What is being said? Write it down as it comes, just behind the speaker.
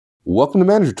Welcome to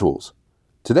Manager Tools.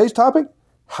 Today's topic,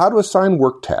 how to assign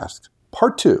work tasks,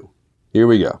 part 2. Here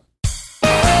we go.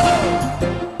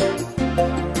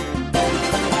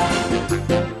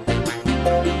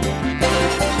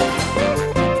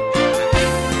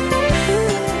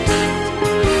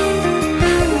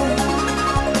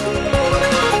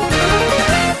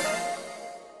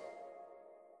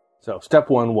 So step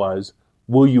 1 was,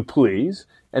 will you please?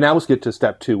 And now let's get to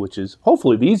step 2, which is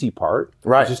hopefully the easy part,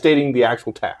 right? Which is stating the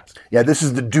actual task. Yeah, this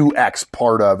is the do X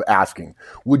part of asking.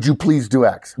 Would you please do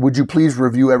X? Would you please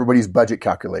review everybody's budget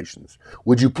calculations?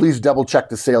 Would you please double check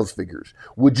the sales figures?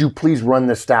 Would you please run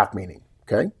the staff meeting?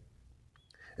 Okay?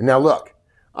 And now look,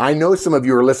 I know some of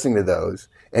you are listening to those,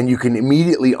 and you can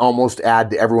immediately almost add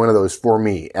to every one of those for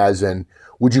me, as in,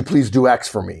 would you please do X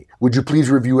for me? Would you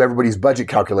please review everybody's budget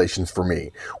calculations for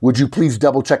me? Would you please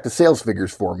double check the sales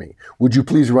figures for me? Would you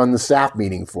please run the staff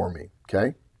meeting for me?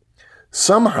 Okay?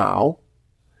 Somehow,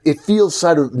 it feels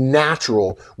sort of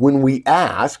natural when we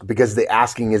ask, because the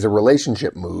asking is a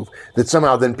relationship move, that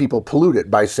somehow then people pollute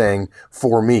it by saying,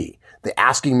 for me. The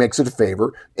asking makes it a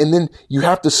favor, and then you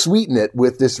have to sweeten it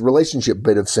with this relationship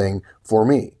bit of saying, for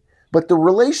me. But the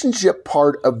relationship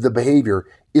part of the behavior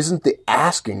isn't the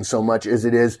asking so much as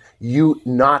it is you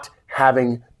not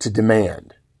having to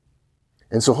demand.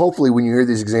 And so hopefully when you hear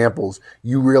these examples,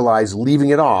 you realize leaving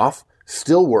it off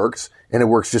still works, and it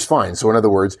works just fine. So in other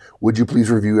words, would you please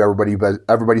review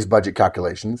everybody's budget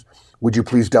calculations? Would you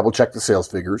please double check the sales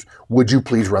figures? Would you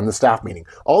please run the staff meeting?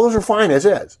 All those are fine as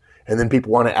is. And then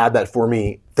people want to add that for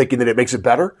me, thinking that it makes it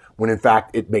better, when in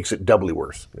fact it makes it doubly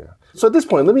worse. Yeah. So at this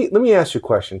point, let me ask you a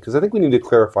question, because I think we need to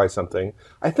clarify something.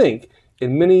 I think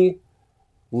in many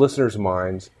listeners'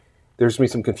 minds, there's going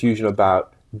to be some confusion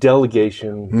about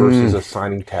delegation versus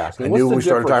assigning tasks. I knew we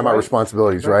started talking about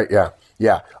responsibilities, right?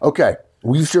 Yeah. Okay.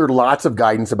 We've shared lots of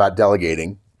guidance about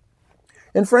delegating.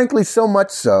 And frankly, so much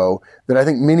so that I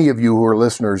think many of you who are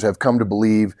listeners have come to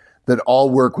believe that all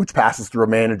work which passes through a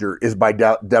manager is by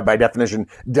definition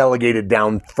delegated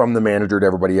down from the manager to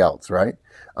everybody else, right?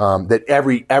 That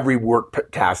every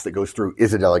work task that goes through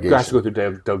is a delegation. It has to go through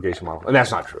the delegation model, and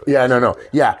that's not true. Yeah, no.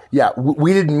 Yeah.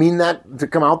 We didn't mean that to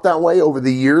come out that way over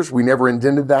the years. We never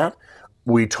intended that.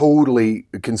 We totally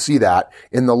can see that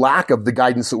in the lack of the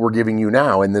guidance that we're giving you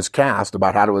now in this cast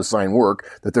about how to assign work,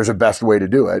 that there's a best way to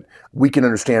do it. We can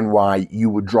understand why you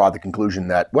would draw the conclusion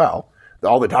that, well,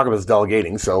 all they talk about is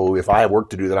delegating, so if I have work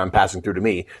to do that I'm passing through to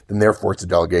me, then therefore it's a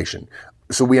delegation.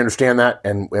 So we understand that,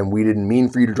 and we didn't mean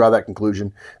for you to draw that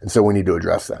conclusion, and so we need to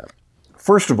address that.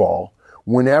 First of all,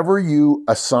 whenever you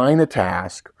assign a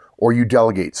task or you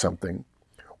delegate something,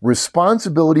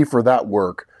 responsibility for that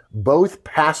work both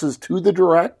passes to the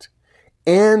direct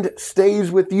and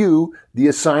stays with you, the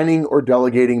assigning or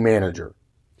delegating manager.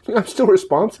 I'm still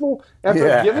responsible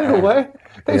after giving it away?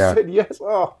 They said yes.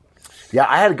 Oh. Yeah,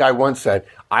 I had a guy once said,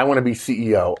 I want to be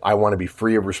CEO. I want to be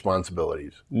free of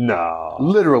responsibilities. No.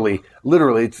 Literally,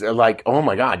 it's like, oh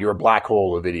my God, you're a black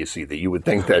hole of idiocy that you would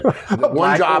think that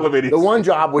the one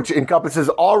job which encompasses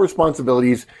all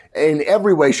responsibilities in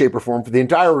every way, shape, or form for the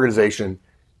entire organization,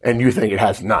 and you think it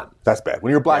has none. That's bad. When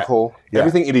you're a black hole,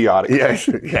 everything idiotic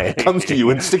comes to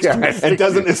you and sticks to you and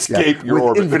doesn't escape your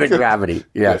orbit. Infinite gravity.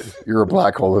 Yes, you're a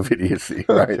black hole of idiocy,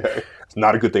 right? Okay. It's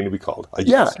not a good thing to be called.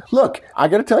 Look, I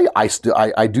got to tell you,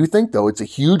 I do think, though, it's a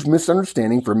huge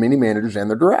misunderstanding for many managers and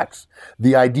their directs.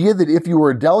 The idea that if you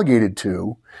are delegated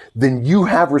to, then you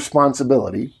have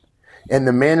responsibility, and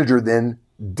the manager then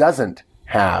doesn't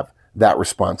have that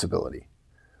responsibility.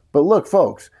 But look,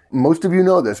 folks, most of you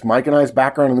know this. Mike and I's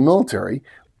background in the military,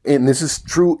 and this is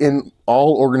true in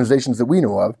all organizations that we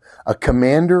know of, a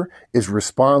commander is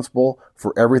responsible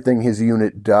for everything his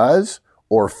unit does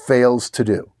or fails to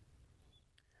do.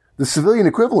 The civilian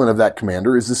equivalent of that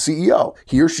commander is the CEO.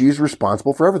 He or she is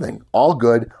responsible for everything. All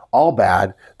good, all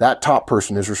bad, that top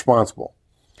person is responsible.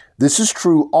 This is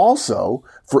true also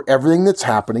for everything that's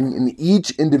happening in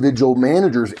each individual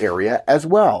manager's area as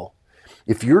well.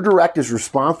 If your direct is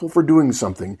responsible for doing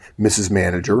something, Mrs.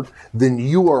 Manager, then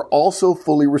you are also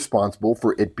fully responsible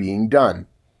for it being done.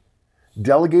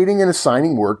 Delegating and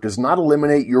assigning work does not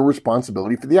eliminate your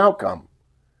responsibility for the outcome.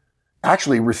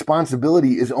 Actually,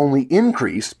 responsibility is only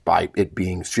increased by it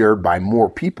being shared by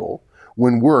more people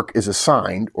when work is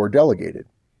assigned or delegated.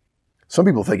 Some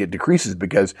people think it decreases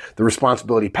because the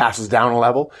responsibility passes down a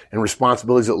level and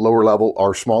responsibilities at lower level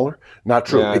are smaller. Not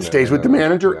true. It stays with the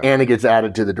manager and it gets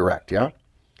added to the direct, yeah?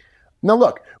 Now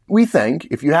look, we think,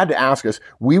 if you had to ask us,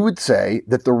 we would say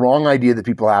that the wrong idea that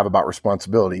people have about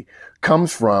responsibility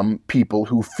comes from people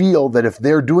who feel that if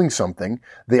they're doing something,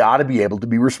 they ought to be able to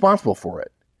be responsible for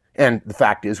it. And the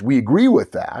fact is, we agree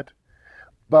with that,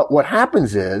 But what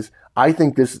happens is, I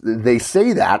think they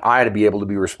say that I ought to be able to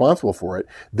be responsible for it.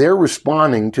 They're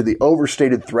responding to the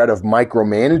overstated threat of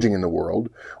micromanaging in the world,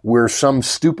 where some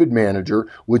stupid manager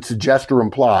would suggest or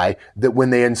imply that when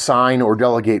they assign or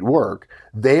delegate work,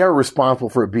 they are responsible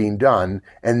for it being done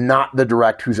and not the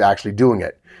direct who's actually doing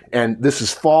it. And this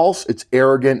is false. It's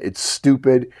arrogant. It's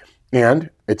stupid. And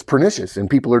it's pernicious, and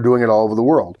people are doing it all over the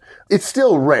world. It's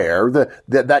still rare,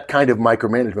 that kind of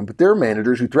micromanagement, but there are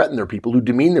managers who threaten their people, who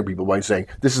demean their people by saying,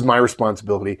 this is my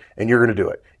responsibility, and you're going to do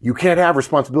it. You can't have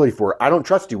responsibility for it. I don't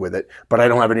trust you with it, but I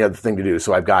don't have any other thing to do,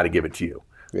 so I've got to give it to you.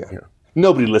 Yeah.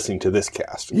 Nobody listening to this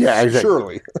cast. Yeah, exactly.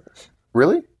 Surely.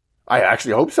 Really? I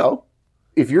actually hope so.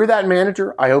 If you're that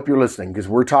manager, I hope you're listening, because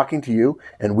we're talking to you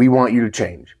and we want you to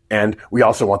change. And we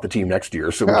also want the team next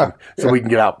year so we can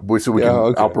get out, so we can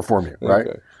outperform you, right?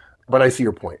 Okay. But I see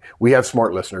your point. We have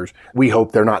smart listeners. We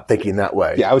hope they're not thinking that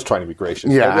way. Yeah, I was trying to be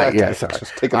gracious.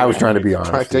 Sorry. I was trying to be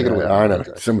honest. Take it away. I know.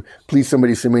 Okay. Please,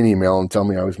 somebody send me an email and tell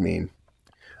me I was mean.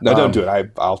 No, don't do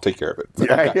it. I'll take care of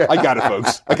it. I got it,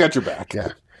 folks. I got your back. Yeah.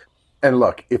 And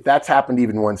look, if that's happened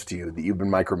even once to you, that you've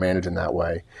been micromanaging that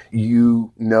way,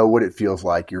 you know what it feels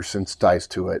like. You're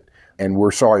sensitized to it, and we're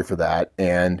sorry for that.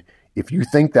 And if you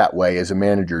think that way as a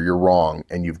manager, you're wrong,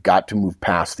 and you've got to move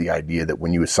past the idea that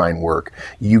when you assign work,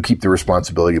 you keep the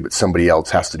responsibility, but somebody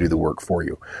else has to do the work for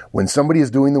you. When somebody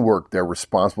is doing the work, they're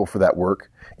responsible for that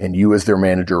work, and you as their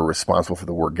manager are responsible for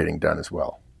the work getting done as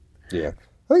well. Yeah.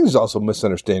 I think there's also a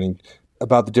misunderstanding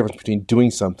about the difference between doing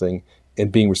something and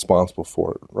being responsible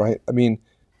for it, right? I mean,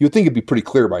 you'd think it'd be pretty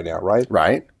clear by now, right?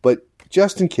 Right. But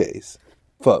just in case,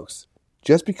 folks,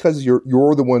 just because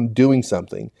you're the one doing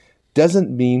something doesn't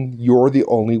mean you're the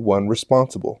only one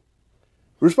responsible.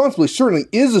 Responsibility certainly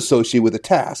is associated with a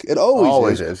task. It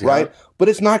always is, right? Yeah. But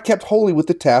it's not kept wholly with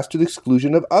the task to the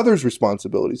exclusion of others'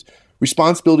 responsibilities.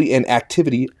 Responsibility and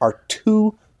activity are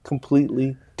two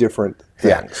completely different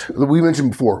things. Yeah. We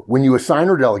mentioned before, when you assign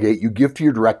or delegate, you give to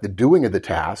your direct the doing of the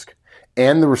task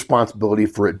and the responsibility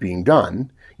for it being done.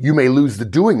 You may lose the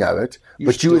doing of it,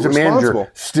 but you as a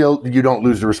manager, you don't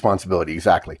lose the responsibility.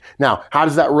 Exactly. Now, how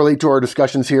does that relate to our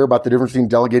discussions here about the difference between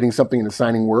delegating something and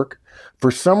assigning work? For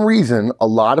some reason, a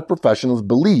lot of professionals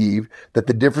believe that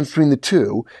the difference between the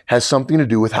two has something to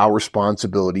do with how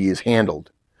responsibility is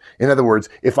handled. In other words,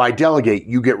 if I delegate,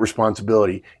 you get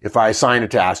responsibility. If I assign a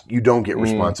task, you don't get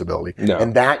responsibility. No,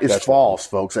 and that is false,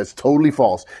 folks. That's totally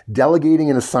false. Delegating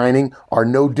and assigning are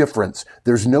no difference.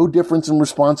 There's no difference in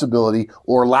responsibility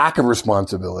or lack of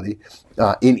responsibility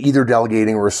in either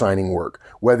delegating or assigning work.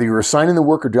 Whether you're assigning the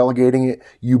work or delegating it,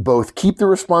 you both keep the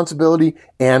responsibility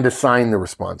and assign the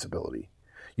responsibility.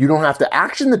 You don't have to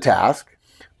action the task,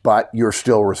 but you're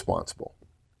still responsible.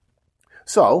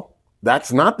 So,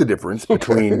 that's not the difference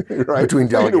between between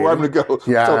delegating. I know where I'm going to go.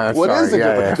 Yeah, so what is the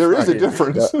difference? There is a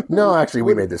difference. No, actually,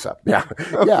 we made this up. Yeah.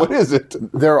 What is it?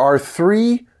 There are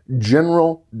three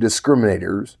general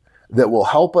discriminators that will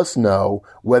help us know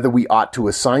whether we ought to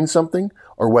assign something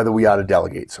or whether we ought to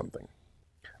delegate something.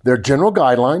 They're general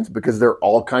guidelines because there are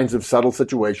all kinds of subtle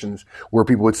situations where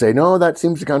people would say, no, that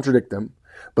seems to contradict them.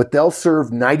 But they'll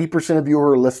serve 90% of you who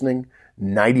are listening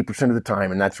 90% of the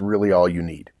time, and that's really all you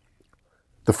need.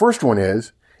 The first one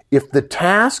is, if the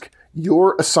task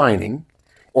you're assigning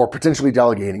or potentially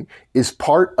delegating is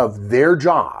part of their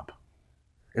job,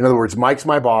 in other words, Mike's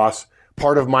my boss,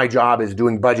 part of my job is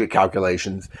doing budget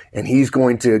calculations, and he's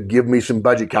going to give me some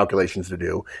budget calculations to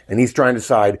do, and he's trying to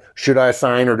decide, should I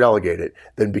assign or delegate it?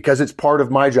 Then because it's part of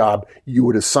my job, you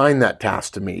would assign that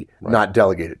task to me, not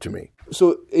delegate it to me.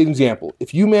 So, example,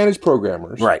 if you manage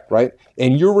programmers, right,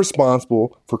 and you're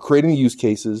responsible for creating the use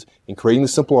cases and creating the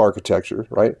simple architecture,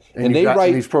 right, and they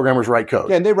write, these programmers write code.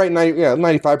 Yeah, and they write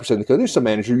 95% of the code. There's some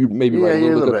manager you maybe write a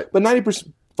little bit, but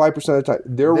 95% of the time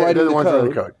they're writing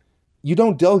the code. You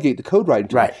don't delegate the code writing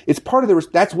to them. It's part of their.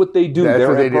 That's what they do.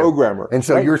 They're a programmer, and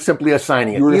so you're simply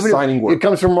assigning it. You're assigning work. It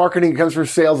comes from marketing. It comes from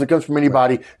sales. It comes from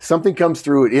anybody. Something comes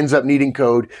through. It ends up needing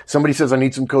code. Somebody says, "I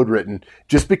need some code written."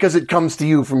 Just because it comes to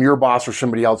you from your boss or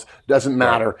somebody else doesn't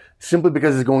matter. Simply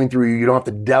because it's going through you, you don't have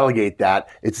to delegate that.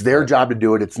 It's their job to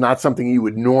do it. It's not something you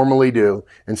would normally do,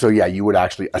 and so you would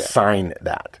actually assign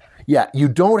that. Yeah, you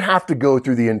don't have to go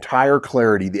through the entire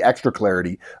clarity, the extra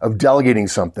clarity of delegating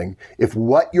something if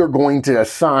what you're going to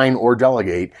assign or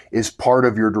delegate is part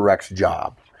of your direct's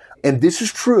job. And this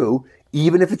is true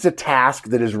even if it's a task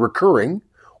that is recurring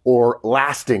or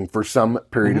lasting for some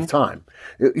period of time.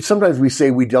 Sometimes we say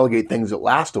we delegate things that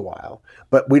last a while,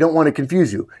 but we don't want to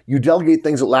confuse you. You delegate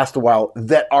things that last a while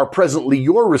that are presently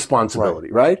your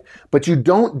responsibility, right? But you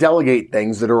don't delegate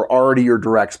things that are already your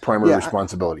direct's primary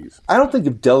responsibilities. I don't think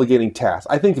of delegating tasks.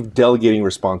 I think of delegating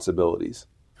responsibilities.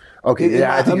 Okay,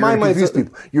 yeah, I think you're mine going to might- confuse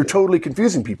people. You're totally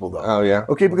confusing people, though. Oh, yeah?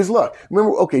 Okay, because look,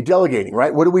 remember, okay, delegating,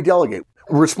 right? What do we delegate?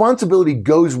 Responsibility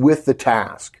goes with the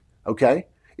task, okay?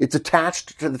 It's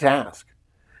attached to the task.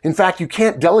 In fact, you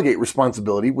can't delegate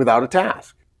responsibility without a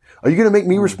task. Are you going to make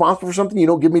me responsible for something you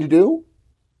don't give me to do?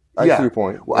 I see your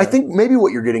point. Well, I think maybe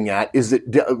what you're getting at is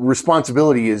that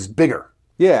responsibility is bigger.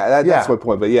 Yeah, that's my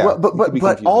point. But yeah, Well, but it could be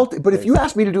confusing. but if you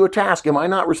ask me to do a task, am I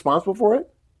not responsible for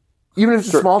it? Even if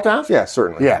it's a small task? Yeah,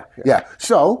 certainly. Yeah.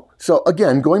 So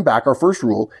again, going back, our first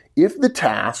rule, if the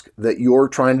task that you're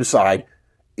trying to decide,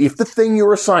 if the thing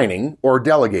you're assigning or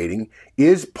delegating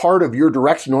is part of your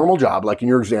direct's normal job, like in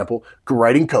your example,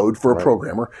 writing code for a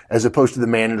programmer, as opposed to the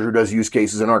manager who does use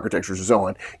cases and architectures and so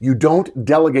on, you don't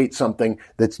delegate something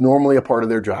that's normally a part of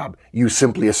their job. You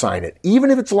simply assign it.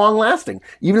 Even if it's long lasting,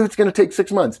 even if it's going to take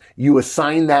 6 months, you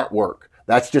assign that work.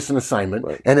 That's just an assignment,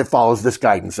 and it follows this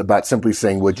guidance about simply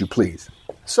saying, would you please?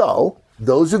 So,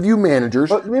 those of you managers...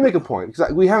 But let me make a point,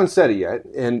 because we haven't said it yet,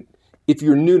 and if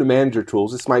you're new to manager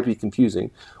tools, this might be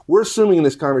confusing. We're assuming in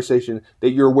this conversation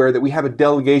that you're aware that we have a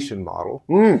delegation model,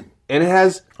 and it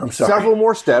has several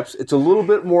more steps. It's a little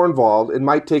bit more involved. It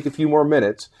might take a few more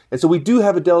minutes. And so we do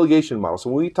have a delegation model. So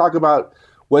when we talk about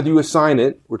whether you assign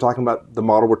it, we're talking about the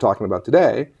model we're talking about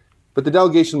today, but the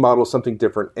delegation model is something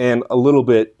different and a little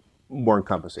bit more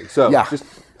encompassing. So just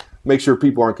make sure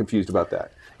people aren't confused about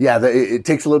that. Yeah, it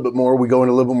takes a little bit more. We go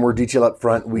into a little bit more detail up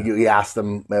front. We ask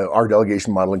them. Our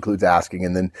delegation model includes asking,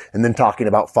 and then talking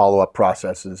about follow up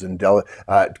processes and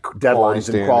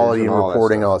deadlines and quality and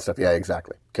reporting, all that stuff. Yeah,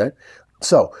 exactly. Okay.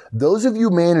 So those of you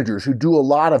managers who do a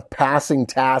lot of passing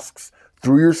tasks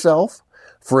through yourself,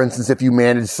 for instance, if you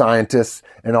manage scientists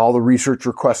and all the research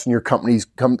requests in your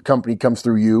company comes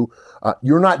through you,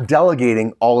 you're not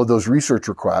delegating all of those research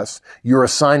requests. You're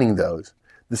assigning those.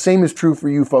 The same is true for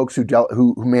you folks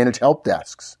who manage help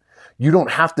desks. You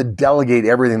don't have to delegate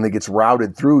everything that gets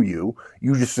routed through you.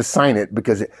 You just assign it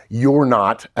because you're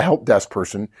not a help desk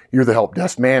person. You're the help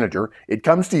desk manager. It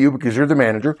comes to you because you're the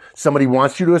manager. Somebody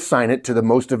wants you to assign it to the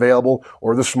most available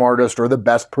or the smartest or the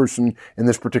best person in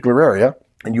this particular area,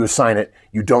 and you assign it.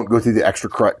 You don't go through the extra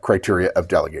criteria of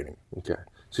delegating. Okay.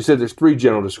 So you said there's 3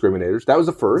 general discriminators. That was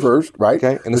the first. First, right?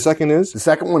 Okay. And the second is? The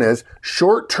second one is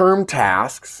short-term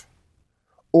tasks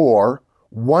or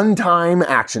one-time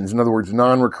actions, in other words,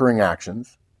 non-recurring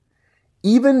actions,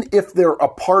 even if they're a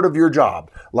part of your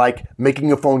job, like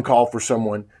making a phone call for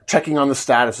someone, checking on the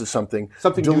status of something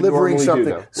delivering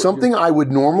something, something I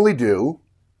would normally do.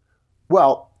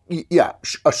 Well, yeah,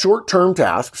 a short-term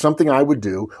task, something I would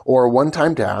do, or a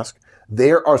one-time task,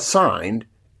 they're assigned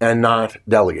and not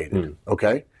delegated,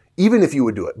 okay? Even if you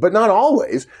would do it. But not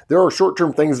always. There are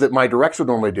short-term things that my directs would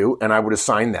normally do, and I would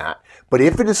assign that. But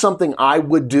if it is something I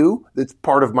would do that's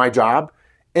part of my job,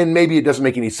 and maybe it doesn't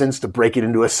make any sense to break it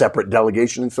into a separate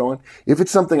delegation and so on, if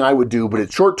it's something I would do, but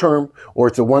it's short-term, or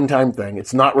it's a one-time thing,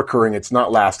 it's not recurring, it's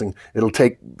not lasting, it'll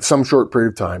take some short period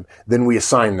of time, then we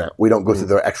assign that. We don't go through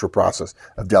the extra process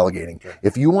of delegating. Okay.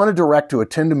 If you want a direct to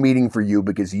attend a meeting for you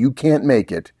because you can't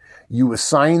make it, you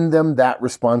assign them that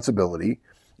responsibility.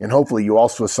 And hopefully you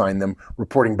also assign them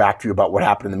reporting back to you about what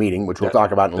happened in the meeting, which we'll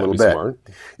talk about in a little bit. Smart.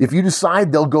 If you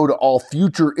decide they'll go to all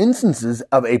future instances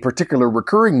of a particular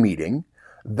recurring meeting,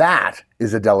 that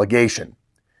is a delegation.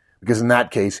 Because in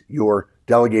that case, you're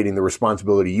delegating the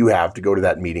responsibility you have to go to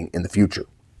that meeting in the future.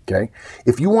 Okay?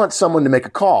 If you want someone to make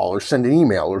a call or send an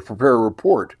email or prepare a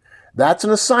report, that's an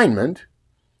assignment,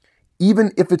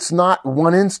 even if it's not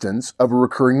one instance of a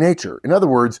recurring nature. In other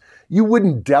words, you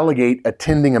wouldn't delegate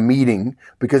attending a meeting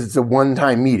because it's a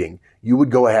one-time meeting. You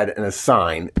would go ahead and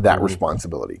assign that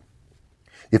responsibility.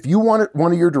 If you want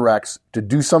one of your directs to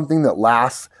do something that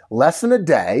lasts less than a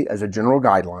day as a general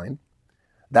guideline,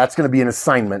 that's going to be an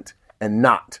assignment and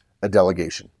not a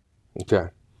delegation. Okay.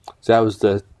 So that was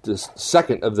the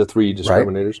second of the 3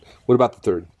 discriminators. Right. What about the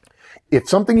third? If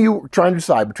something you're trying to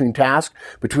decide between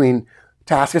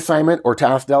task assignment or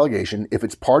task delegation, if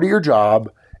it's part of your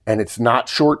job and it's not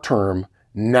short term,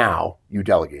 now you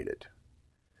delegate it.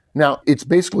 Now, it's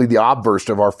basically the obverse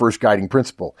of our first guiding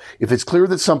principle. If it's clear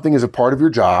that something is a part of your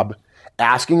job,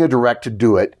 asking a direct to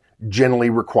do it generally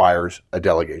requires a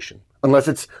delegation. Unless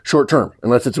it's short term,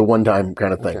 unless it's a one-time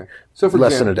kind of thing. Okay. So for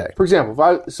less than a day. For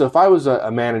example, if I was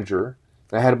a manager,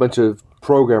 and I had a bunch of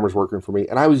programmers working for me,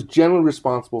 and I was generally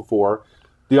responsible for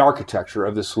the architecture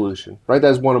of the solution, right?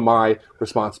 That's one of my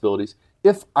responsibilities.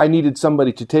 If I needed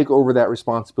somebody to take over that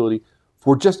responsibility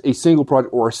for just a single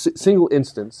project or a single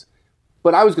instance,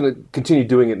 but I was going to continue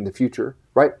doing it in the future,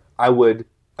 right? I would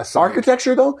assign.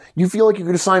 Architecture, though? You feel like you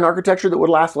could assign architecture that would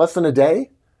last less than a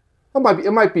day?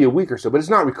 It might be a week or so, but it's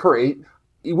not recurring.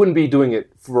 You wouldn't be doing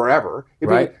it forever.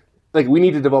 like we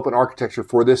need to develop an architecture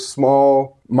for this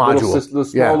small Module.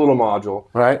 little module.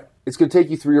 Right. It's going to take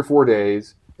you 3 or 4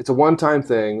 days. It's a one-time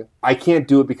thing. I can't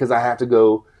do it because I have to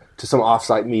go to some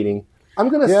off-site meeting. I'm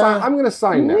going to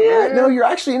sign that. Yeah, right? no, you're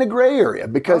actually in a gray area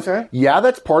because,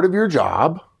 that's part of your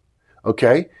job,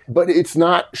 okay? But it's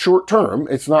not short-term.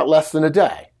 It's not less than a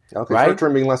day, Okay, right?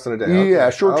 short-term being less than a day. Yeah,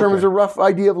 short-term is a rough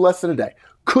idea of less than a day.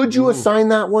 Could you assign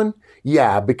that one?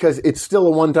 Yeah, because it's still a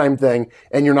one-time thing,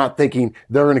 and you're not thinking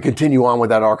they're going to continue on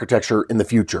with that architecture in the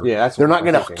future. Yeah, they're not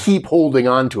going to keep holding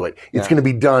on to it. It's going to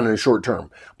be done in a short term.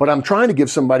 But I'm trying to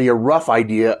give somebody a rough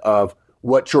idea of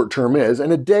what short term is,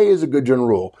 and a day is a good general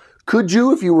rule. Could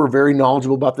you, if you were very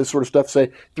knowledgeable about this sort of stuff,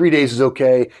 say 3 days is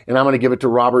okay, and I'm going to give it to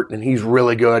Robert, and he's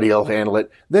really good, he'll handle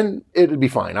it, then it'd be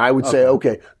fine. I would say,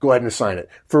 okay, go ahead and assign it.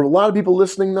 For a lot of people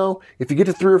listening, though, if you get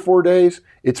to 3 or 4 days,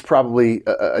 it's probably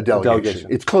a delegation.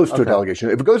 It's close to a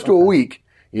delegation. If it goes to a week,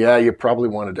 you probably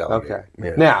want to delegate. Okay.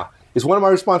 Yeah. Now, it's one of my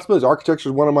responsibilities. Architecture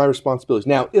is one of my responsibilities.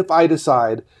 Now, if I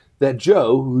decide that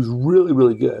Joe, who's really,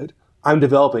 really good, I'm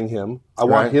developing him, I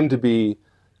want him to be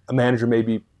a manager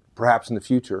maybe perhaps in the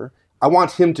future. I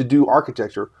want him to do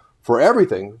architecture for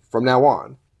everything from now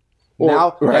on.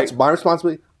 That's my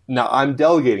responsibility. Now I'm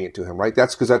delegating it to him, right?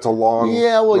 That's because that's a long.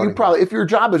 Yeah, well, you probably, if your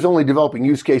job is only developing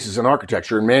use cases in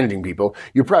architecture and managing people,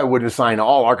 you probably wouldn't assign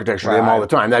all architecture to him all the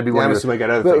time. That'd be one of the.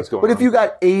 Other things going on. But if you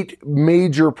got 8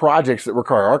 major projects that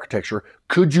require architecture,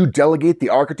 could you delegate the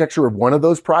architecture of one of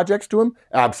those projects to him?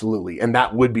 Absolutely, and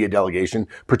that would be a delegation,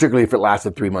 particularly if it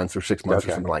lasted 3 months or 6 months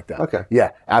or something like that. Okay.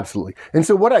 Yeah, absolutely. And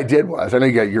so what I did was, I know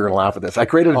you're going to laugh at this. I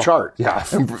created a chart. Yeah.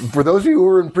 And for those of you who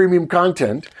are in premium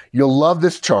content, you'll love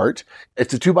this chart.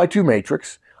 It's a 2x2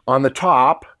 matrix. On the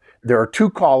top, there are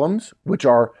 2 columns, which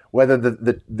are whether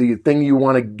the thing you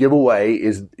want to give away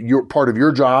is your part of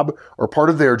your job or part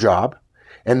of their job.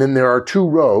 And then there are 2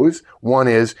 rows. One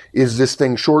is this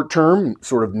thing short-term,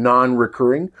 sort of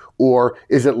non-recurring, or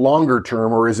is it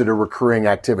longer-term, or is it a recurring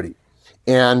activity?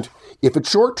 And if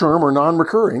it's short-term or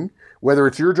non-recurring, whether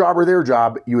it's your job or their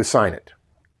job, you assign it.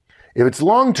 If it's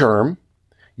long-term,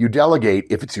 you delegate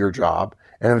if it's your job.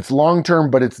 And if it's long-term,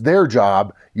 but it's their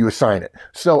job, you assign it.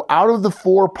 So out of the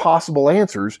 4 possible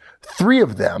answers, 3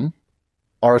 of them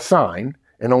are assign,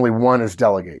 and only 1 is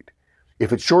delegate.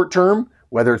 If it's short-term,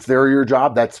 whether it's their or your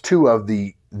job, that's 2 of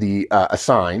the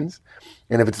assigns.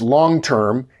 And if it's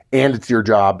long-term and it's your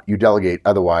job, you delegate.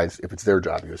 Otherwise, if it's their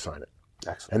job, you assign it.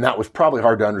 Excellent. And that was probably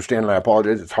hard to understand, and I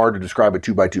apologize. It's hard to describe a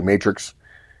 2x2 matrix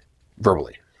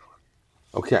verbally.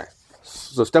 Okay.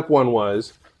 So step 1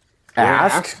 was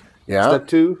Ask. Yeah. Step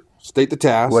 2, state the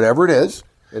task. Whatever it is.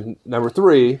 And number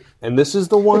 3, and this is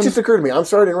the one. It just occurred to me. I'm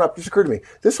sorry to interrupt. It just occurred to me.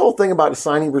 This whole thing about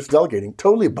assigning versus delegating,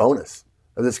 totally a bonus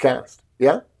of this cast.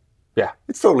 Yeah? Yeah.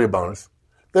 It's totally a bonus.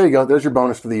 There you go. There's your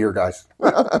bonus for the year, guys.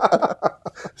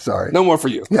 Sorry. No more for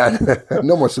you. Yeah.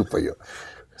 No more soup for you.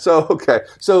 So, okay.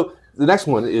 So the next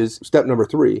one is step number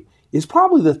 3 is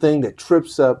probably the thing that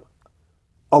trips up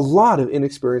a lot of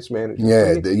inexperienced managers.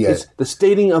 It's the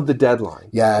stating of the deadline.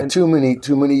 Yeah, and too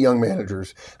many young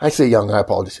managers. I say young, I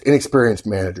apologize. Inexperienced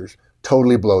managers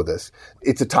totally blow this.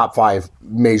 It's a top 5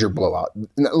 major blowout.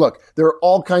 Now, look, there are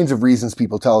all kinds of reasons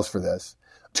people tell us for this,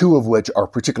 2 of which are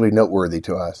particularly noteworthy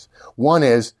to us. One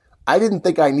is, I didn't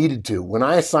think I needed to. When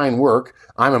I assign work,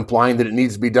 I'm implying that it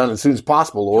needs to be done as soon as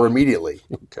possible or immediately.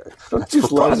 Okay. Don't just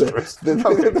preposterous.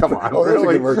 Okay, come on. Oh,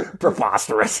 really?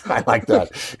 Preposterous. I like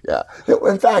that. Yeah.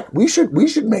 In fact, we should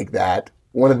make that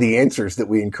one of the answers that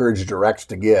we encourage directs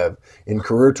to give in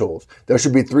career tools. There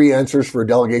should be 3 answers for a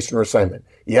delegation or assignment.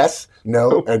 Yes,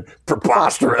 no, and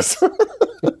preposterous.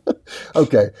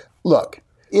 Okay. Look,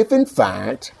 if in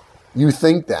fact you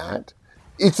think that,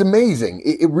 it's amazing.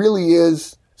 It really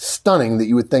is stunning that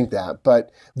you would think that. But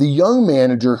the young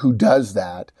manager who does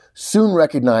that soon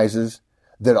recognizes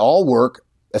that all work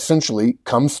essentially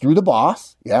comes through the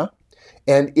boss. Yeah.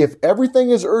 And if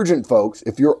everything is urgent, folks,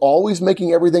 if you're always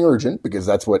making everything urgent, because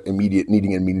that's what immediate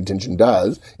needing and immediate attention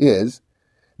is,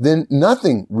 then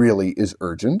nothing really is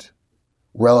urgent,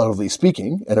 relatively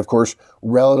speaking. And of course,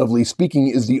 relatively speaking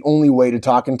is the only way to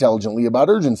talk intelligently about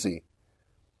urgency.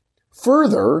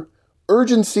 Further,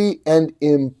 urgency and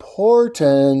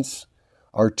importance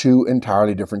are 2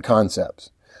 entirely different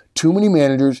concepts. Too many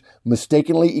managers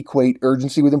mistakenly equate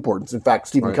urgency with importance. In fact,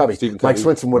 Stephen Covey, Mike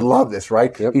Swenson would love this,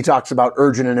 right? Yep. He talks about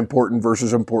urgent and important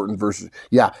versus,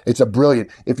 yeah, it's a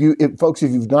brilliant. If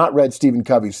you've not read Stephen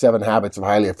Covey's 7 Habits of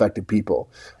Highly Effective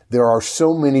People, There are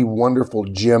so many wonderful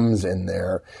gems in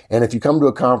there. And if you come to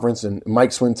a conference and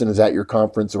Mike Swinson is at your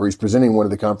conference or he's presenting one of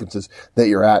the conferences that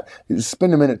you're at, just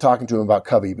spend a minute talking to him about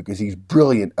Covey because he's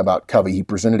brilliant about Covey. He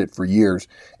presented it for years,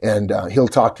 and he'll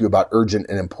talk to you about urgent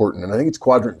and important. And I think it's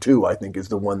quadrant 2, I think, is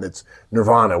the one that's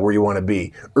nirvana, where you want to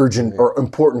be. Urgent or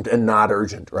important and not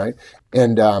urgent, right?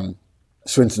 And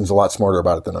Swinson's a lot smarter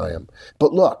about it than I am.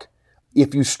 But look,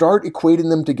 if you start equating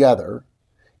them together,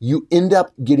 you end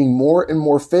up getting more and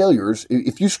more failures.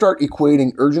 If you start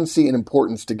equating urgency and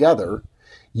importance together,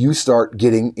 you start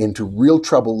getting into real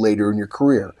trouble later in your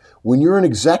career. When you're an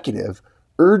executive,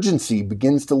 urgency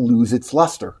begins to lose its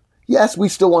luster. Yes, we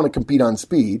still want to compete on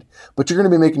speed, but you're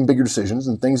going to be making bigger decisions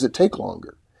and things that take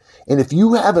longer. And if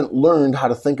you haven't learned how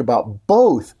to think about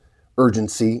both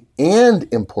urgency and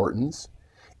importance,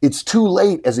 it's too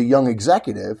late as a young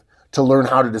executive to learn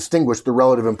how to distinguish the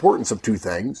relative importance of two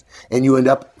things, and you end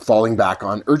up falling back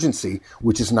on urgency,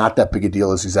 which is not that big a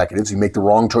deal as executives. You make the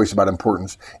wrong choice about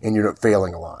importance, and you're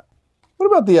failing a lot. What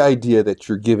about the idea that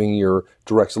you're giving your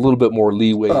directs a little bit more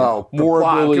leeway, more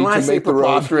ability to make the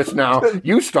preposterous now?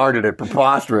 You started it,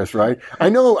 preposterous, right? I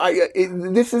know.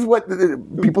 This is what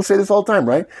people say this all the time,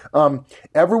 right?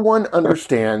 Everyone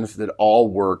understands that all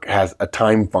work has a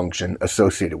time function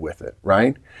associated with it,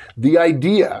 right? The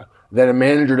idea that a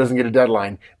manager doesn't get a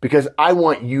deadline because I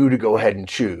want you to go ahead and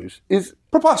choose is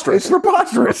preposterous. It's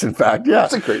preposterous, in fact. Yeah.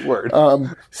 That's a great word.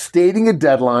 Stating a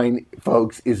deadline,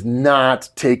 folks, is not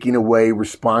taking away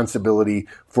responsibility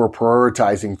for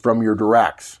prioritizing from your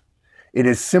directs. It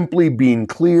is simply being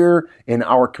clear in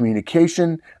our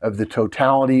communication of the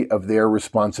totality of their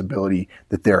responsibility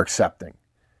that they're accepting.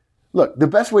 Look, the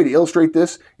best way to illustrate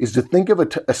this is to think of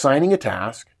assigning a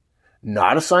task,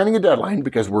 not assigning a deadline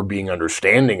because we're being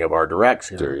understanding of our directs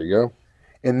here. There you go.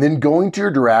 And then going to your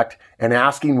direct and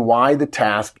asking why the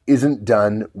task isn't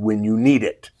done when you need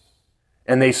it.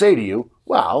 And they say to you,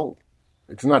 well,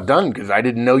 it's not done because I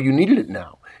didn't know you needed it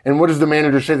now. And what does the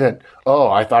manager say then?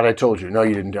 Oh, I thought I told you. No,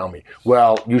 you didn't tell me.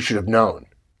 Well, you should have known.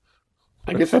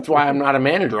 I guess that's why I'm not a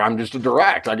manager. I'm just a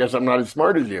direct. I guess I'm not as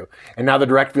smart as you. And now the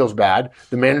direct feels bad.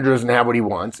 The manager doesn't have what he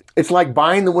wants. It's like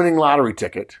buying the winning lottery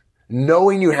ticket,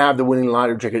 knowing you have the winning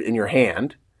lottery ticket in your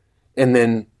hand, and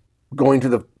then going to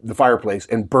the fireplace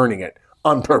and burning it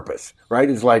on purpose, right?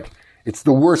 It's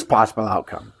the worst possible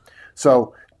outcome.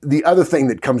 So the other thing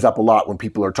that comes up a lot when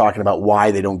people are talking about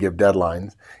why they don't give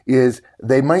deadlines is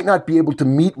they might not be able to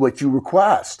meet what you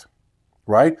request,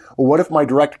 right? Well, what if my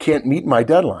direct can't meet my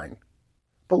deadline?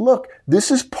 But look,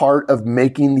 this is part of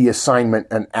making the assignment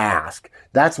an ask.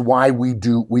 That's why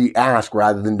we ask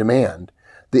rather than demand.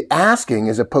 The asking,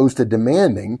 as opposed to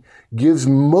demanding, gives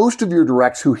most of your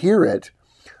directs who hear it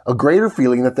a greater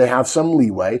feeling that they have some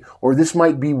leeway, or you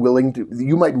might be willing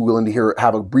to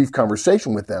have a brief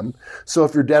conversation with them. So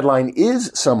if your deadline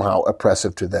is somehow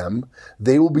oppressive to them,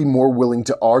 they will be more willing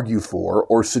to argue for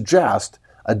or suggest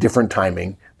a different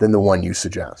timing than the one you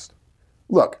suggest.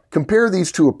 Look, compare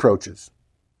these two approaches.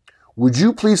 Would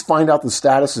you please find out the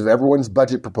status of everyone's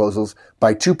budget proposals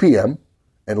by 2 p.m.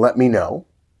 and let me know?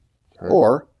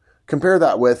 Or compare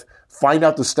that with find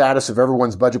out the status of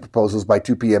everyone's budget proposals by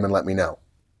 2 p.m. and let me know.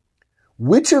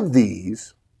 Which of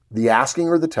these, the asking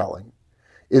or the telling,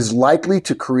 is likely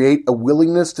to create a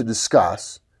willingness to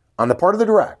discuss, on the part of the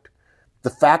direct, the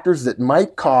factors that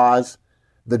might cause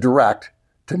the direct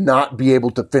to not be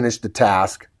able to finish the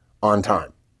task on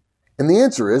time? And the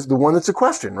answer is the one that's a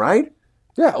question, right?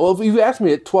 Yeah, well, if you ask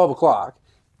me at 12 o'clock,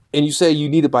 and you say you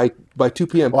need it by 2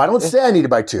 p.m. Well, I don't say I need it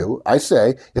by 2. I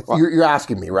say, if you're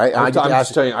asking me, right? I'm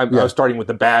just telling you, I was starting with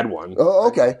the bad one. Oh,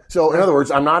 okay. So, in other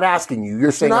words, I'm not asking you.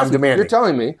 You're saying I'm demanding. You're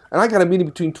telling me, and I got a meeting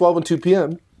between 12 and 2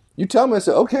 p.m. You tell me, I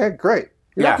say, okay, great.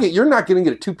 You're not getting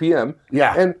it at 2 p.m.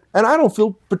 Yeah. And I don't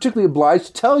feel particularly obliged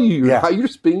to tell you you're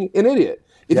just being an idiot.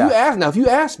 If you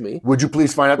ask me, would you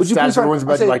please find out the status of everyone's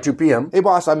budget by 2 p.m.? Hey,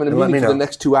 boss, I'm in a meeting for the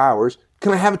next 2 hours.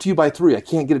 Can I have it to you by 3? I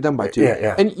can't get it done by 2.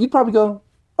 Yeah. And you'd probably go,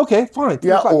 okay, fine.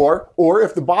 Yeah, or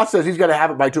if the boss says he's got to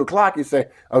have it by 2 o'clock, you say,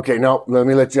 okay, no, let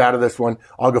me let you out of this one.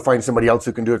 I'll go find somebody else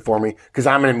who can do it for me because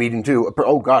I'm in a meeting too.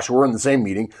 Oh gosh, we're in the same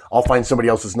meeting. I'll find somebody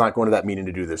else who's not going to that meeting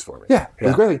to do this for me. Yeah.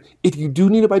 Great. If you do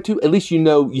need it by 2, at least you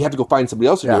know you have to go find somebody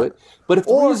else to do it. But if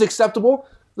 3 is acceptable,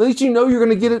 at least you know you're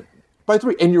going to get it by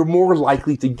 3, and you're more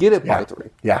likely to get it by 3.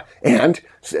 Yeah, and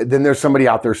then there's somebody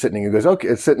out there sitting who goes,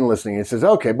 okay, sitting listening, and says,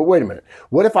 okay, but wait a minute.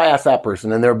 What if I ask that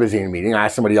person and they're busy in a meeting? I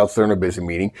ask somebody else, they're in a busy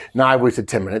meeting. Now I've wasted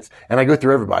 10 minutes, and I go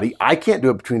through everybody. I can't do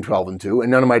it between 12 and 2,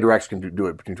 and none of my directs can do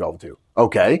it between 12 and 2.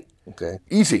 Okay.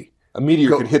 Easy. A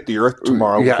meteor could hit the Earth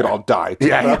tomorrow. We could all die.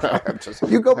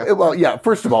 You go. Well, yeah.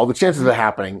 First of all, the chances of it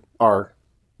happening are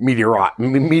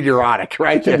meteoritic,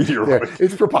 right? Meteoritic.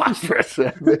 It's preposterous.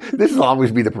 This will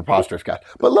always be the preposterous guy.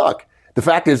 But look, the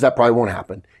fact is that probably won't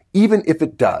happen. Even if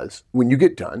it does, when you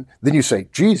get done, then you say,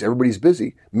 geez, everybody's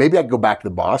busy. Maybe I can go back to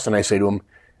the boss and I say to him,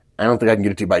 I don't think I can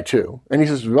get it to you by 2. And he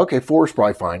says, okay, 4 is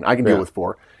probably fine. I can deal with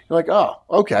 4. You're like, oh,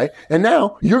 okay. And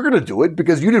now you're going to do it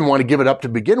because you didn't want to give it up to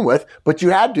begin with, but you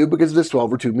had to because of this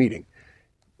 12 or 2 meeting.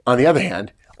 On the other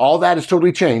hand, all that is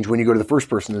totally changed when you go to the first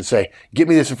person and say, get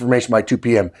me this information by 2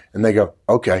 p.m. And they go,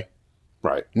 okay.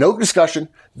 Right. No discussion.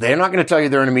 They're not going to tell you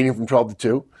they're in a meeting from 12 to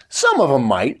 2. Some of them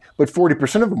might, but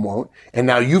 40% of them won't. And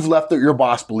now you've left your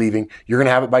boss believing you're going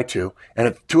to have it by 2. And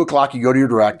at 2 o'clock, you go to your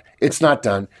direct. It's not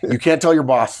done. You can't tell your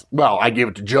boss, well, I gave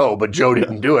it to Joe, but Joe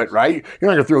didn't do it, right?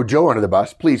 You're not going to throw Joe under the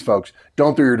bus. Please, folks,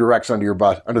 don't throw your directs under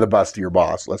the bus to your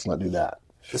boss. Let's not do that.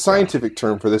 The scientific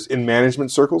term for this in management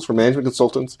circles, for management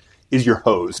consultants, is your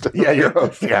host. Yeah, your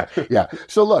host. Yeah.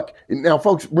 So look, now,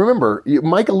 folks, remember,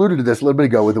 Mike alluded to this a little bit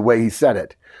ago with the way he said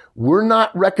it. We're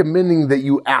not recommending that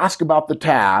you ask about the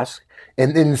task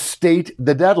and then state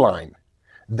the deadline.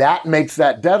 That makes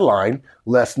that deadline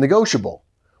less negotiable.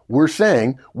 We're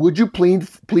saying, would you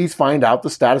please find out the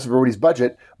status of everybody's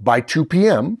budget by 2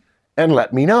 p.m. and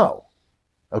let me know?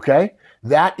 Okay?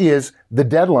 That is the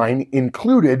deadline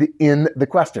included in the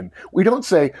question. We don't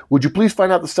say, would you please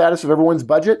find out the status of everyone's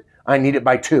budget? I need it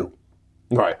by 2.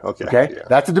 Right, okay. Yeah.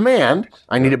 That's a demand.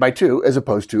 I need it by 2 as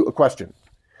opposed to a question.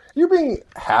 You're being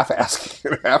half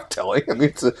asking and half telling. I mean,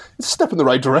 it's a step in the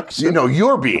right direction.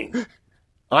 You're being.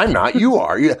 I'm not. You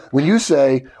are. When you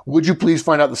say, would you please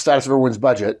find out the status of everyone's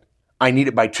budget? I need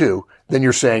it by 2. Then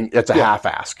you're saying it's a half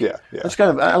ask. Yeah. That's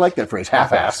I like that phrase.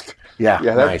 Half ask. Yeah,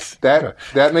 nice.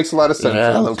 That makes a lot of sense.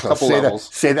 A couple levels.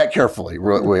 Say that carefully,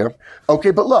 will you?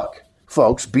 Okay, but look,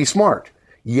 folks, be smart.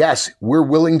 Yes, we're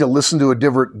willing to listen to a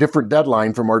different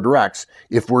deadline from our directs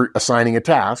if we're assigning a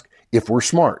task, if we're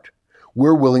smart.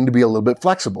 We're willing to be a little bit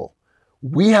flexible.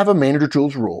 We have a Manager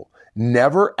Tools rule.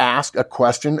 Never ask a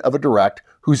question of a direct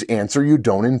whose answer you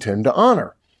don't intend to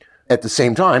honor. At the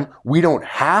same time, we don't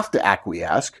have to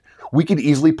acquiesce. We could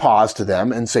easily pause to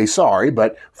them and say, sorry,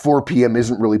 but 4 p.m.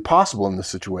 isn't really possible in this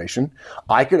situation.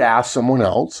 I could ask someone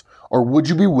else, or would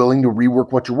you be willing to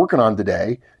rework what you're working on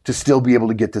today to still be able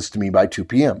to get this to me by 2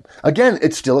 p.m.? Again,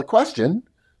 it's still a question,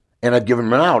 and I've given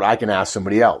them an out. I can ask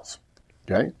somebody else.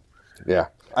 Okay? Yeah.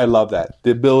 I love that.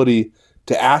 The ability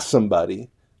to ask somebody,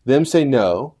 them say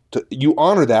no, you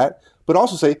honor that, but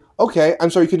also say, okay, I'm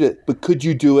sorry you could do it, but could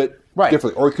you do it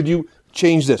differently? Or could you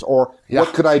change this? Or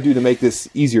what could I do to make this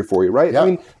easier for you, right? Yeah. I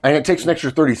mean, and it takes an extra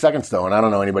 30 seconds, though, and I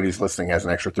don't know anybody who's listening has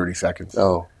an extra 30 seconds.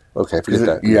 Oh, okay. Forget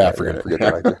that. Yeah, forget it. Forget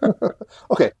that idea.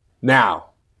 Okay, now,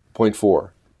 point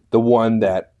 4, the one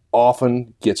that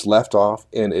often gets left off,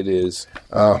 and it's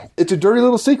a dirty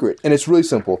little secret, and it's really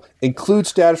simple. Include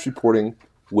status reporting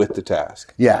with the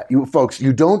task. Yeah, folks,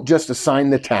 you don't just assign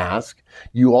the task,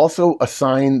 you also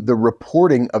assign the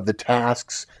reporting of the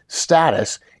task's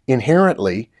status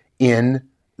inherently in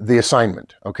the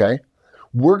assignment, okay?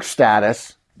 Work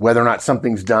status, whether or not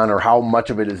something's done or how much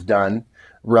of it is done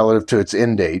relative to its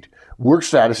end date, work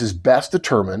status is best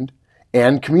determined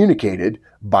and communicated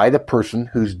by the person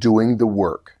who's doing the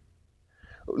work.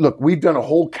 Look, we've done a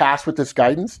whole cast with this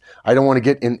guidance. I don't want to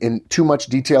get in too much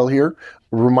detail here,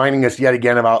 reminding us yet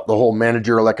again about the whole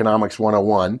managerial economics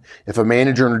 101. If a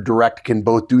manager and a direct can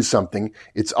both do something,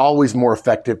 it's always more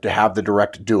effective to have the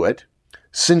direct do it.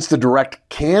 Since the direct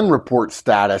can report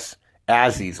status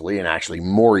as easily, and actually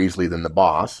more easily than the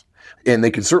boss, and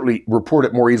they can certainly report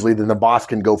it more easily than the boss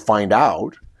can go find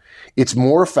out, it's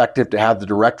more effective to have the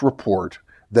direct report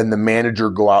than the manager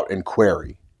go out and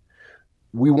query.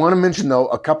 We want to mention, though,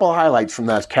 a couple of highlights from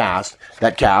that cast.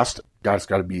 God, it's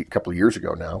got to be a couple of years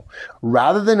ago now.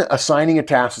 Rather than assigning a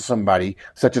task to somebody,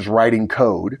 such as writing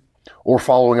code, or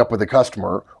following up with a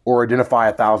customer, or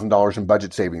identify $1,000 in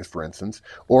budget savings, for instance,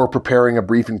 or preparing a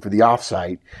briefing for the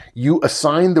offsite, you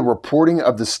assign the reporting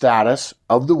of the status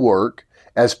of the work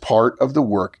as part of the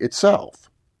work itself.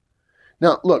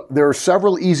 Now, look, there are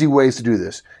several easy ways to do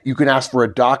this. You can ask for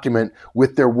a document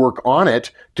with their work on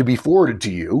it to be forwarded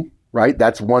to you, right?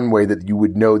 That's one way that you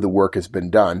would know the work has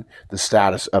been done. The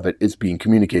status of it is being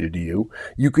communicated to you.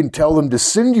 You can tell them to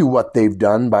send you what they've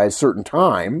done by a certain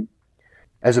time,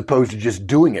 as opposed to just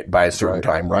doing it by a certain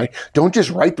time, right? Don't just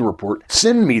write the report.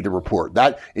 Send me the report.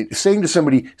 Saying to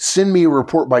somebody, send me a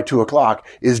report by 2 o'clock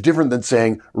is different than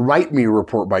saying, write me a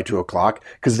report by 2 o'clock,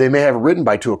 because they may have it written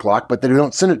by 2 o'clock, but they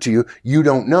don't send it to you. You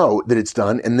don't know that it's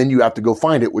done, and then you have to go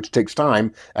find it, which takes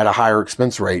time at a higher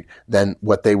expense rate than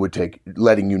what they would take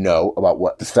letting you know about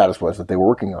what the status was that they were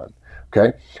working on.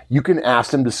 Okay. You can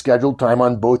ask them to schedule time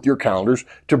on both your calendars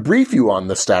to brief you on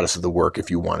the status of the work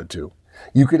if you wanted to.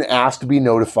 You can ask to be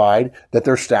notified that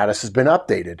their status has been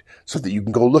updated so that you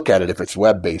can go look at it if it's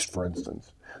web-based, for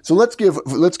instance. So let's give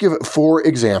 4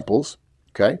 examples,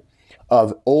 okay,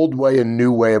 of old way and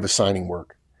new way of assigning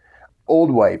work.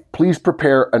 Old way, please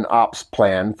prepare an ops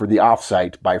plan for the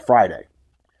offsite by Friday.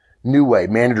 New way,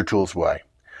 Manager Tools way.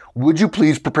 Would you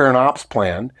please prepare an ops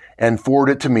plan and forward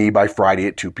it to me by Friday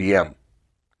at 2 p.m.?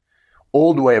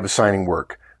 Old way of assigning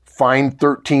work, find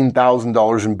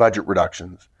 $13,000 in budget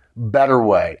reductions. Better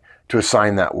way to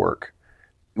assign that work.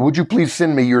 Would you please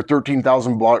send me your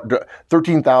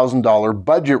 $13,000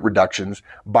 budget reductions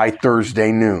by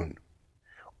Thursday noon?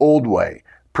 Old way,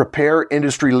 prepare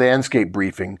industry landscape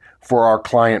briefing for our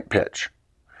client pitch.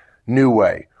 New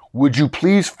way, would you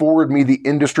please forward me the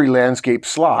industry landscape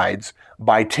slides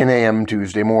by 10 a.m.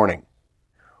 Tuesday morning?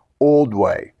 Old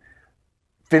way,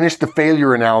 finish the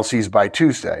failure analyses by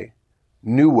Tuesday.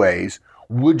 New ways,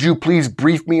 would you please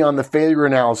brief me on the failure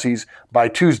analyses by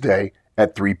Tuesday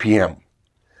at 3 p.m.?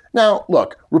 Now,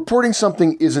 look, reporting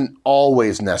something isn't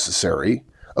always necessary.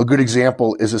 A good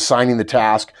example is assigning the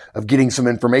task of getting some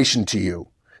information to you.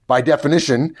 By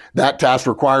definition, that task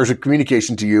requires a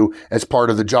communication to you as part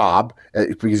of the job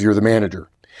because you're the manager.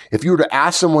 If you were to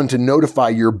ask someone to notify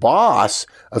your boss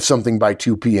of something by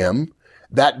 2 p.m.,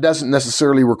 that doesn't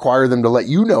necessarily require them to let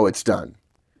you know it's done.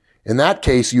 In that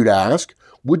case, you'd ask,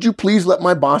 would you please let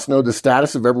my boss know the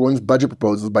status of everyone's budget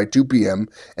proposals by 2 p.m.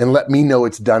 and let me know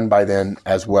it's done by then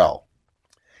as well?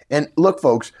 And look,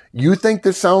 folks, you think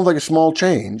this sounds like a small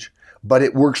change, but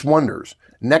it works wonders.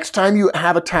 Next time you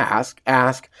have a task,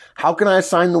 ask, how can I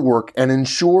assign the work and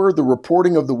ensure the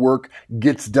reporting of the work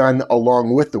gets done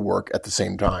along with the work at the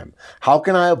same time? How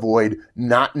can I avoid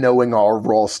not knowing our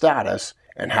overall status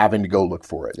and having to go look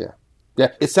for it? Yeah,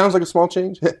 it sounds like a small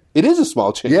change. It is a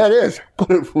small change. Yeah, it is.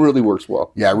 But it really works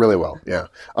well. Yeah, really well. Yeah.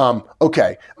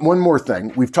 Okay. One more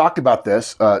thing. We've talked about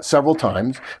this several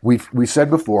times. We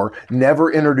said before,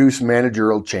 never introduce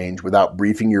managerial change without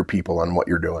briefing your people on what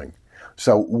you're doing.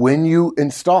 So when you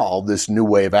install this new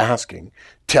way of asking,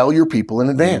 tell your people in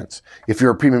advance. If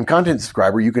you're a premium content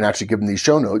subscriber, you can actually give them these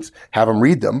show notes, have them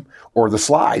read them or the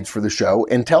slides for the show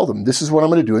and tell them, this is what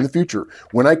I'm going to do in the future.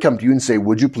 When I come to you and say,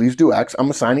 would you please do X? I'm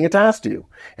assigning a task to you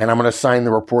and I'm going to assign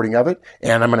the reporting of it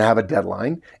and I'm going to have a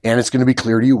deadline and it's going to be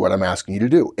clear to you what I'm asking you to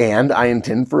do. And I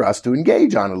intend for us to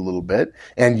engage on it a little bit.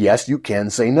 And yes, you can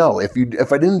say no. If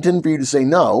I didn't intend for you to say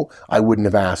no, I wouldn't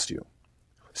have asked you.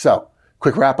 So,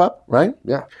 quick wrap up, right?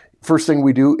 Yeah. First thing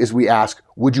we do is we ask,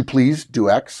 would you please do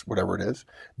X, whatever it is.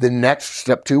 Then next,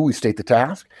 step 2, we state the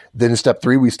task. Then step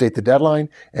 3, we state the deadline.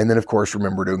 And then, of course,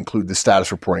 remember to include the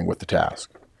status reporting with the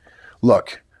task.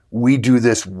 Look, we do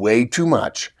this way too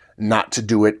much not to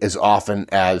do it as often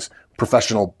as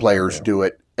professional players do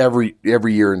it every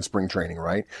year in spring training,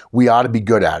 right? We ought to be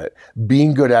good at it.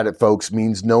 Being good at it, folks,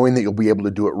 means knowing that you'll be able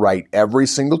to do it right every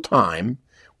single time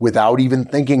without even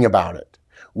thinking about it.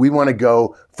 We want to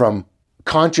go from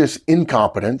conscious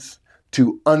incompetence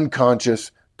to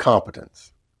unconscious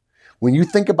competence. When you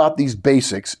think about these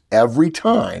basics every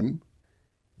time,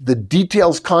 the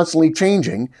details constantly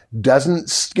changing doesn't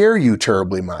scare you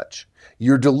terribly much.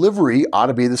 Your delivery ought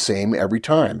to be the same every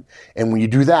time. And when you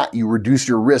do that, you reduce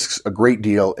your risks a great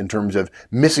deal in terms of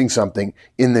missing something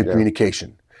in the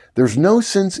communication. There's no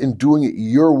sense in doing it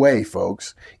your way,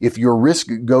 folks, if your risk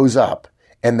goes up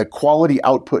and the quality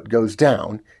output goes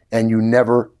down, and you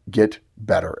never get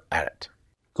better at it.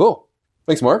 Cool.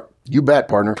 Thanks, Mark. You bet,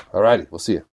 partner. All righty. We'll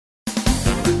see you.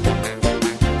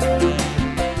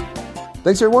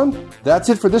 Thanks, everyone. That's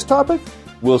it for this topic.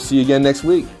 We'll see you again next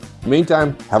week.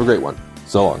 Meantime, have a great one.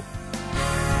 So long.